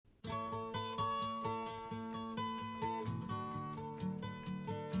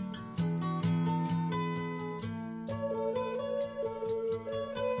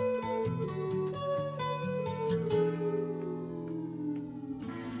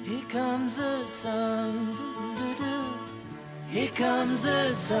Here comes the sun, doo-doo-doo. Here comes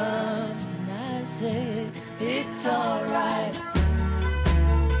the sun, I say it's alright.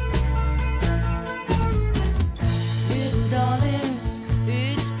 Little darling,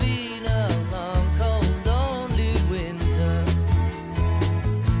 it's been a long, cold, lonely winter.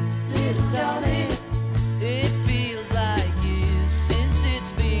 Little darling, it feels like years since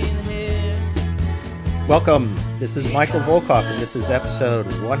it's been here. Welcome. This is Michael Volkov, and this is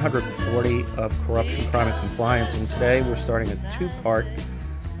episode 140 of Corruption, Crime, and Compliance. And today we're starting a two-part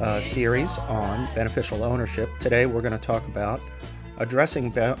series on beneficial ownership. Today we're going to talk about addressing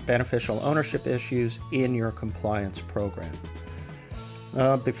beneficial ownership issues in your compliance program.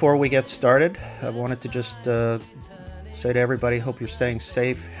 Before we get started, I wanted to just say to everybody, hope you're staying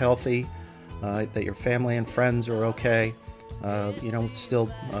safe, healthy, that your family and friends are okay. It's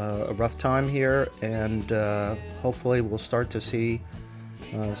still a rough time here, and hopefully we'll start to see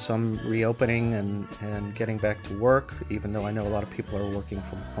some reopening and getting back to work, even though I know a lot of people are working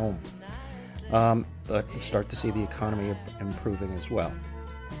from home. But we'll start to see the economy improving as well.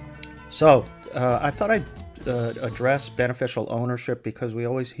 So I thought I'd address beneficial ownership because we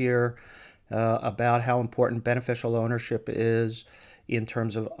always hear about how important beneficial ownership is in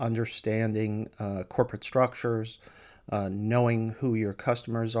terms of understanding corporate structures, knowing who your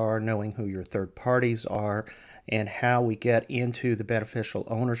customers are, knowing who your third parties are, and how we get into the beneficial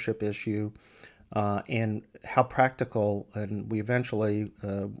ownership issue, and how practical, and we eventually,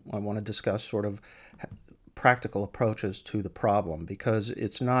 I want to discuss sort of practical approaches to the problem, because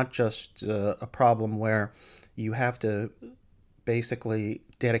it's not just a problem where you have to basically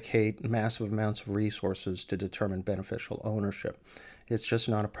dedicate massive amounts of resources to determine beneficial ownership. It's just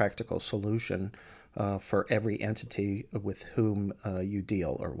not a practical solution for every entity with whom you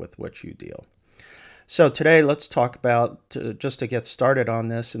deal or with which you deal. So today let's talk about, just to get started on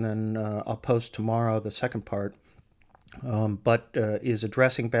this, and then I'll post tomorrow the second part, is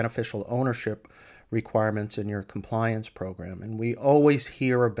addressing beneficial ownership requirements in your compliance program. And we always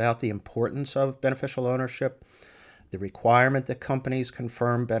hear about the importance of beneficial ownership, the requirement that companies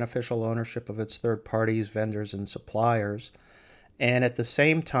confirm beneficial ownership of its third parties, vendors, and suppliers. And at the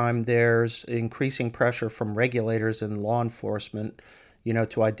same time, there's increasing pressure from regulators and law enforcement,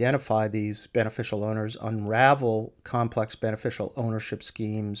 to identify these beneficial owners, unravel complex beneficial ownership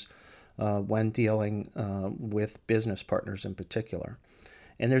schemes when dealing with business partners in particular.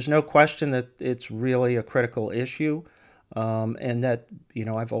 And there's no question that it's really a critical issue, and that,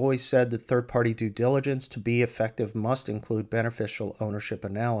 I've always said that third-party due diligence, to be effective, must include beneficial ownership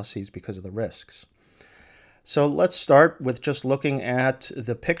analyses because of the risks. So let's start with just looking at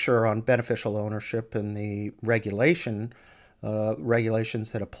the picture on beneficial ownership and the regulations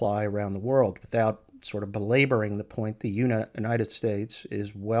that apply around the world. Without sort of belaboring the point, the United States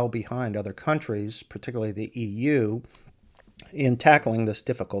is well behind other countries, particularly the EU, in tackling this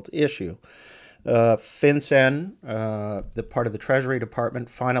difficult issue. FinCEN, the part of the Treasury Department,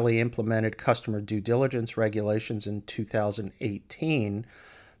 finally implemented customer due diligence regulations in 2018.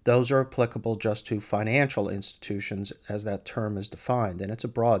 Those are applicable just to financial institutions, as that term is defined, and it's a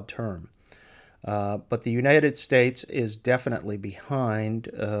broad term. But the United States is definitely behind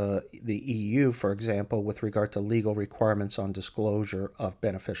the EU, for example, with regard to legal requirements on disclosure of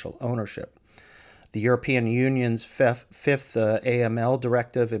beneficial ownership. The European Union's fifth AML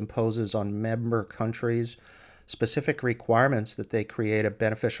directive imposes on member countries specific requirements that they create a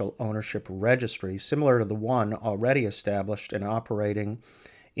beneficial ownership registry, similar to the one already established and operating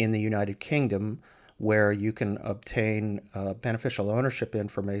in the United Kingdom, where you can obtain beneficial ownership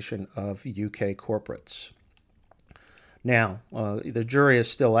information of UK corporates. Now, the jury is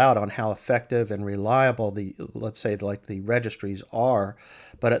still out on how effective and reliable the registries are,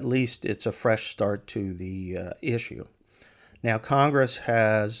 but at least it's a fresh start to the issue. Now, Congress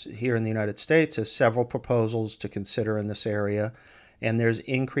here in the United States, has several proposals to consider in this area, and there's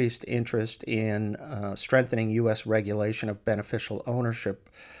increased interest in strengthening U.S. regulation of beneficial ownership,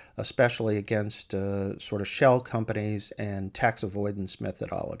 especially against sort of shell companies and tax avoidance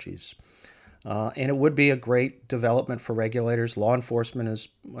methodologies. And it would be a great development for regulators. Law enforcement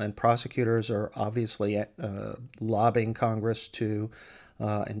and prosecutors are obviously lobbying Congress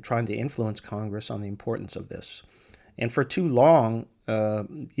and trying to influence Congress on the importance of this. And for too long,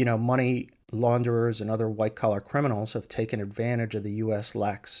 money launderers and other white-collar criminals have taken advantage of the U.S.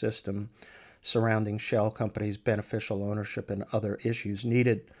 lax system surrounding shell companies' beneficial ownership and other issues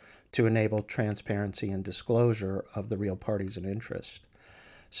needed to enable transparency and disclosure of the real parties in interest.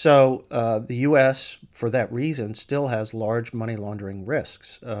 So the U.S., for that reason, still has large money laundering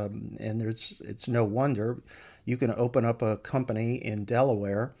risks, and it's no wonder. You can open up a company in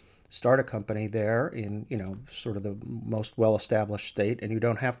Delaware, start a company there in, sort of the most well-established state, and you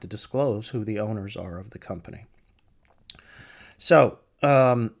don't have to disclose who the owners are of the company. So,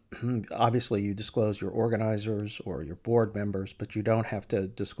 obviously, you disclose your organizers or your board members, but you don't have to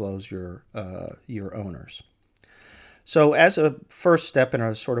disclose your owners. So, as a first step in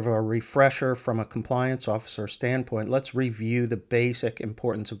a sort of a refresher from a compliance officer standpoint, let's review the basic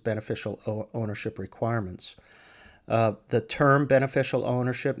importance of beneficial ownership requirements. The term beneficial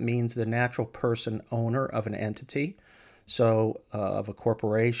ownership means the natural person owner of an entity, so of a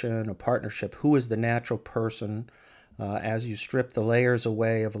corporation, a partnership. Who is the natural person? As you strip the layers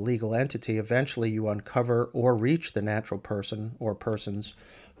away of a legal entity, eventually you uncover or reach the natural person or persons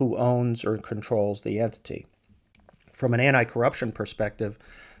who owns or controls the entity. From an anti-corruption perspective,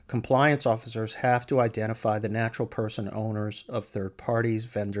 compliance officers have to identify the natural person owners of third parties,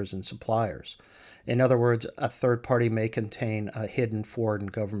 vendors, and suppliers. In other words, a third party may contain a hidden foreign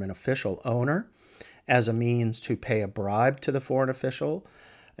government official owner as a means to pay a bribe to the foreign official,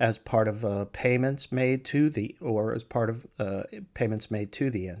 as part of payments made to the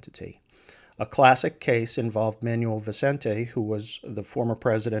entity. A classic case involved Manuel Vicente, who was the former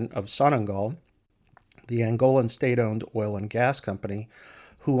president of Sonangol, the Angolan state-owned oil and gas company,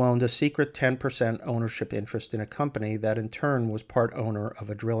 who owned a secret 10% ownership interest in a company that in turn was part owner of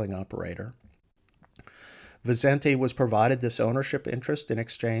a drilling operator. Vicente was provided this ownership interest in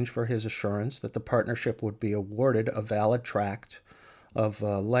exchange for his assurance that the partnership would be awarded a valid tract of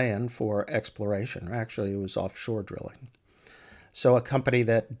land for exploration. Actually, it was offshore drilling. So a company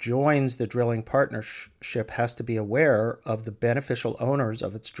that joins the drilling partnership has to be aware of the beneficial owners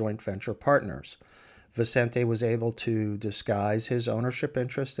of its joint venture partners. Vicente was able to disguise his ownership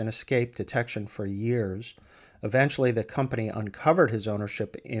interest and escape detection for years. Eventually, the company uncovered his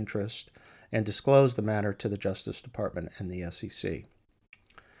ownership interest and disclosed the matter to the Justice Department and the SEC.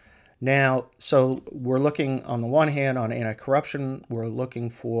 Now, so we're looking on the one hand on anti-corruption, we're looking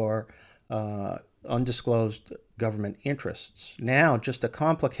for undisclosed government interests. Now, just to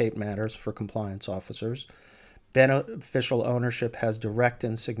complicate matters for compliance officers, beneficial ownership has direct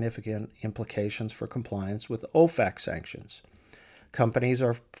and significant implications for compliance with OFAC sanctions. Companies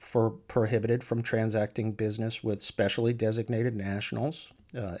are prohibited from transacting business with specially designated nationals,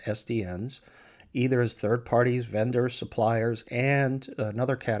 SDNs, either as third parties, vendors, suppliers, and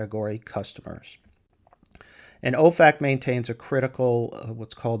another category, customers. And OFAC maintains a critical,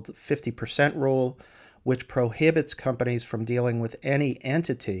 what's called the 50% rule, which prohibits companies from dealing with any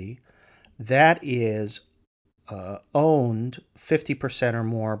entity that is owned 50% or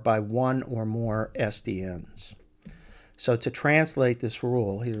more by one or more SDNs. So to translate this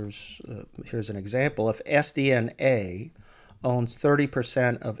rule, here's an example. If SDN A owns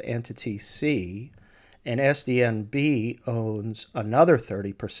 30% of entity C, and SDN B owns another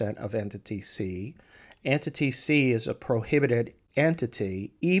 30% of entity C, entity C is a prohibited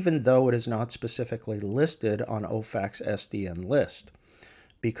entity, even though it is not specifically listed on OFAC's SDN list,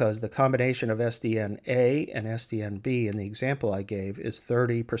 because the combination of SDN A and SDN B in the example I gave is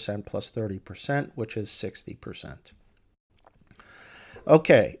 30% plus 30%, which is 60%.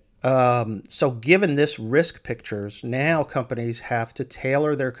 Okay. So given this risk pictures, now companies have to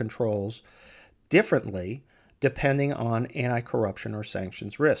tailor their controls differently depending on anti-corruption or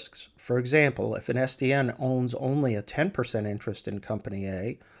sanctions risks. For example, if an SDN owns only a 10% interest in Company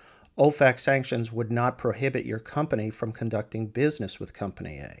A, OFAC sanctions would not prohibit your company from conducting business with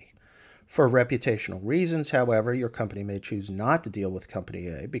Company A. For reputational reasons, however, your company may choose not to deal with Company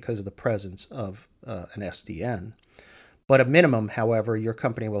A because of the presence of an SDN. But at minimum, however, your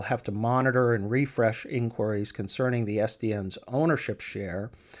company will have to monitor and refresh inquiries concerning the SDN's ownership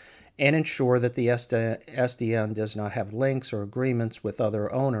share and ensure that the SDN does not have links or agreements with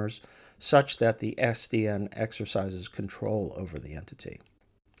other owners such that the SDN exercises control over the entity.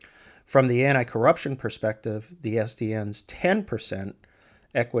 From the anti-corruption perspective, the SDN's 10%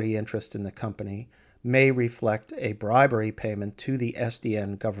 equity interest in the company may reflect a bribery payment to the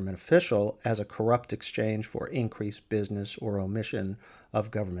SDN government official as a corrupt exchange for increased business or omission of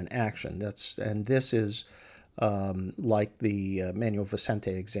government action. This is like the Manuel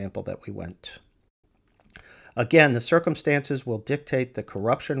Vicente example that we went. Again, the circumstances will dictate the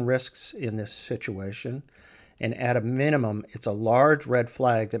corruption risks in this situation, and at a minimum, it's a large red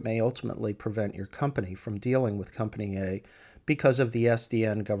flag that may ultimately prevent your company from dealing with Company A because of the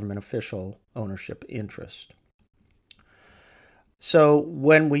SDN government official ownership interest. So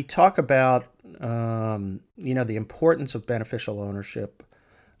when we talk about the importance of beneficial ownership,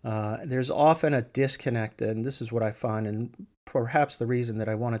 there's often a disconnect, and this is what I find, and perhaps the reason that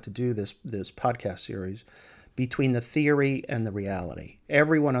I wanted to do this podcast series, between the theory and the reality.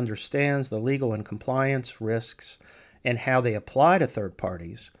 Everyone understands the legal and compliance risks and how they apply to third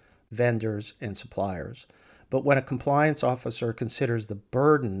parties, vendors, and suppliers. But when a compliance officer considers the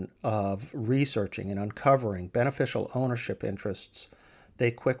burden of researching and uncovering beneficial ownership interests, they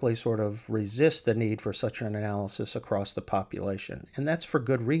quickly sort of resist the need for such an analysis across the population. And that's for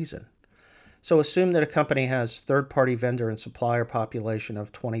good reason. So assume that a company has third-party vendor and supplier population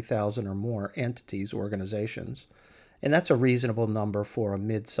of 20,000 or more entities, organizations, and that's a reasonable number for a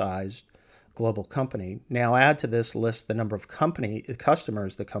mid-sized global company. Now add to this list the number of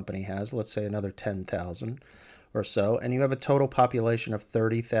customers the company has, let's say another 10,000 or so, and you have a total population of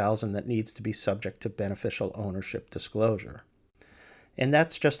 30,000 that needs to be subject to beneficial ownership disclosure. And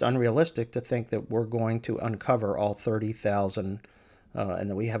that's just unrealistic to think that we're going to uncover all 30,000 and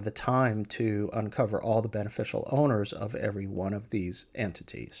that we have the time to uncover all the beneficial owners of every one of these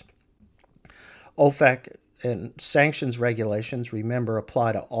entities. OFAC and sanctions regulations, remember,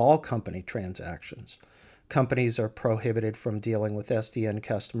 apply to all company transactions. Companies are prohibited from dealing with SDN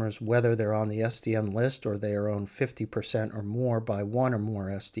customers whether they're on the SDN list or they are owned 50% or more by one or more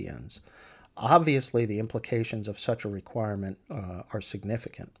SDNs. Obviously, the implications of such a requirement are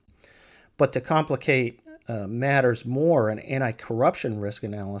significant. But to complicate matters more, an anti-corruption risk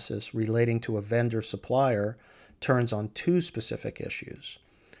analysis relating to a vendor-supplier turns on two specific issues.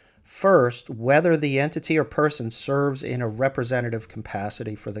 First, whether the entity or person serves in a representative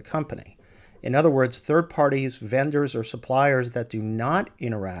capacity for the company. In other words, third parties, vendors, or suppliers that do not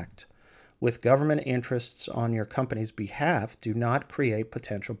interact with government interests on your company's behalf do not create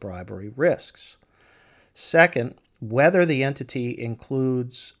potential bribery risks. Second, whether the entity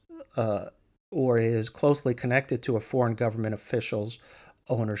includes or is closely connected to a foreign government official's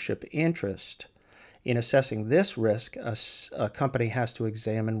ownership interest. In assessing this risk, a company has to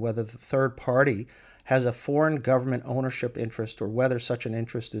examine whether the third party has a foreign government ownership interest or whether such an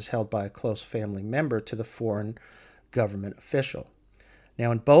interest is held by a close family member to the foreign government official.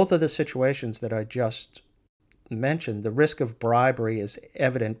 Now, in both of the situations that I just mentioned, the risk of bribery is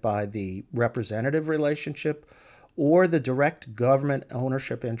evident by the representative relationship or the direct government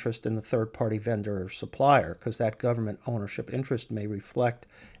ownership interest in the third-party vendor or supplier, because that government ownership interest may reflect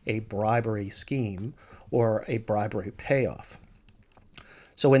a bribery scheme or a bribery payoff.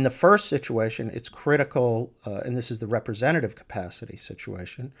 So in the first situation, it's critical, and this is the representative capacity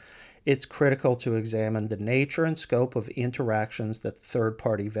situation, it's critical to examine the nature and scope of interactions that the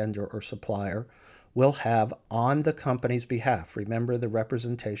third-party vendor or supplier will have on the company's behalf. Remember the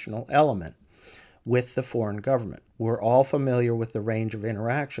representational element with the foreign government. We're all familiar with the range of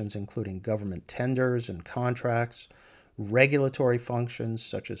interactions, including government tenders and contracts, regulatory functions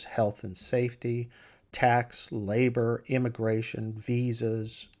such as health and safety, tax, labor, immigration,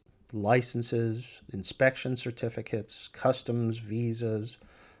 visas, licenses, inspection certificates, customs, visas,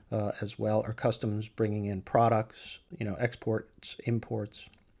 as well, or customs bringing in products, exports, imports.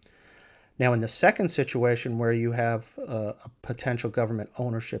 Now, in the second situation where you have a potential government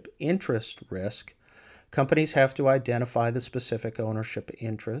ownership interest risk, companies have to identify the specific ownership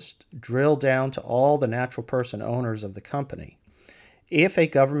interest, drill down to all the natural person owners of the company. If a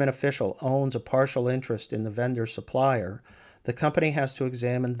government official owns a partial interest in the vendor supplier, the company has to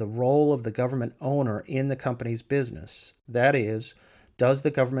examine the role of the government owner in the company's business. That is, does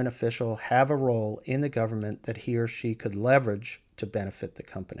the government official have a role in the government that he or she could leverage to benefit the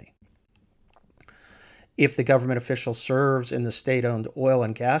company? If the government official serves in the state-owned oil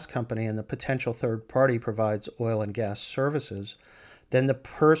and gas company and the potential third party provides oil and gas services, then the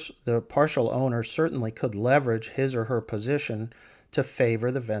partial owner certainly could leverage his or her position to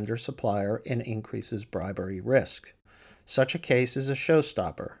favor the vendor supplier and increases bribery risk. Such a case is a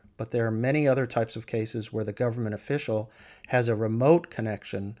showstopper, but there are many other types of cases where the government official has a remote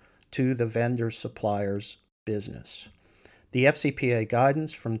connection to the vendor supplier's business. The FCPA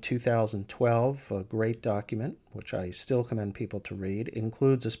guidance from 2012, a great document, which I still commend people to read,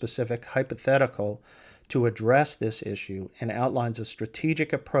 includes a specific hypothetical to address this issue and outlines a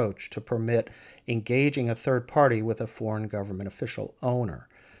strategic approach to permit engaging a third party with a foreign government official owner.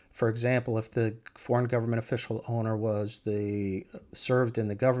 For example, if the foreign government official owner served in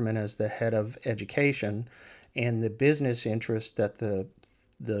the government as the head of education, and the business interest that the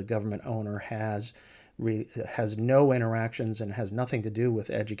government owner has no interactions and has nothing to do with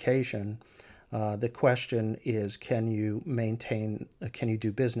education, the question is, can you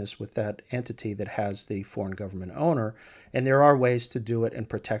do business with that entity that has the foreign government owner? And there are ways to do it and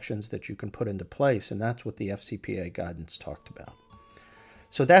protections that you can put into place, and that's what the FCPA guidance talked about.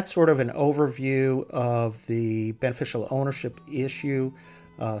 So that's sort of an overview of the beneficial ownership issue.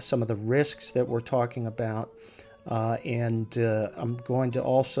 some of the risks that we're talking about. And I'm going to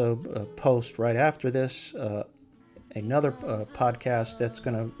also post right after this another podcast that's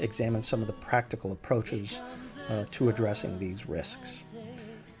going to examine some of the practical approaches to addressing these risks.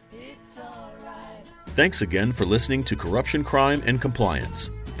 Thanks again for listening to Corruption, Crime, and Compliance.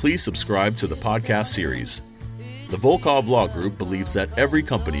 Please subscribe to the podcast series. The Volkov Law Group believes that every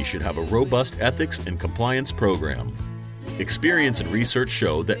company should have a robust ethics and compliance program. Experience and research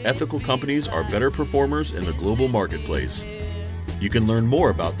show that ethical companies are better performers in the global marketplace. You can learn more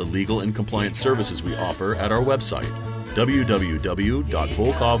about the legal and compliance services we offer at our website,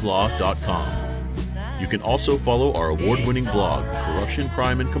 www.volkovlaw.com. You can also follow our award-winning blog, Corruption,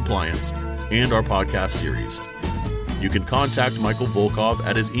 Crime, and Compliance, and our podcast series. You can contact Michael Volkov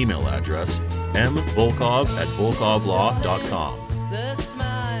at his email address, mvolkov@volkovlaw.com.